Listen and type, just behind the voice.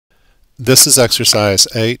This is exercise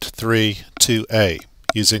 8.3.2a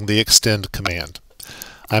using the extend command.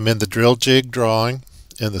 I'm in the drill jig drawing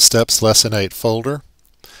in the steps lesson 8 folder.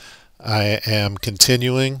 I am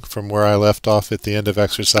continuing from where I left off at the end of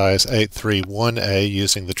exercise 8.3.1a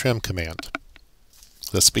using the trim command.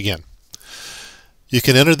 Let's begin. You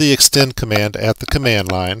can enter the extend command at the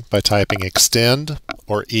command line by typing extend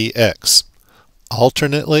or EX.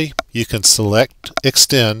 Alternately, you can select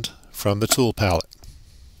extend from the tool palette.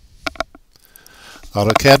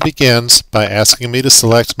 AutoCAD begins by asking me to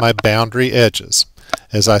select my boundary edges.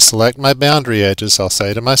 As I select my boundary edges, I'll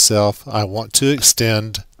say to myself, I want to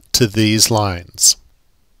extend to these lines.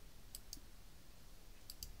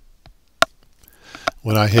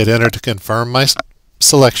 When I hit enter to confirm my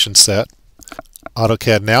selection set,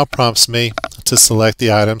 AutoCAD now prompts me to select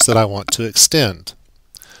the items that I want to extend.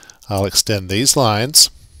 I'll extend these lines.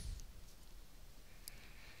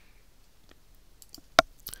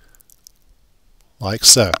 Like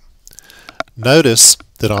so. Notice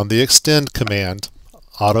that on the extend command,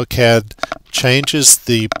 AutoCAD changes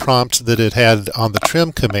the prompt that it had on the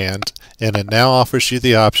trim command, and it now offers you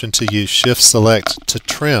the option to use Shift Select to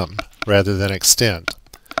trim rather than extend.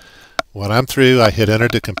 When I'm through, I hit enter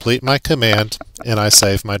to complete my command and I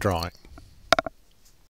save my drawing.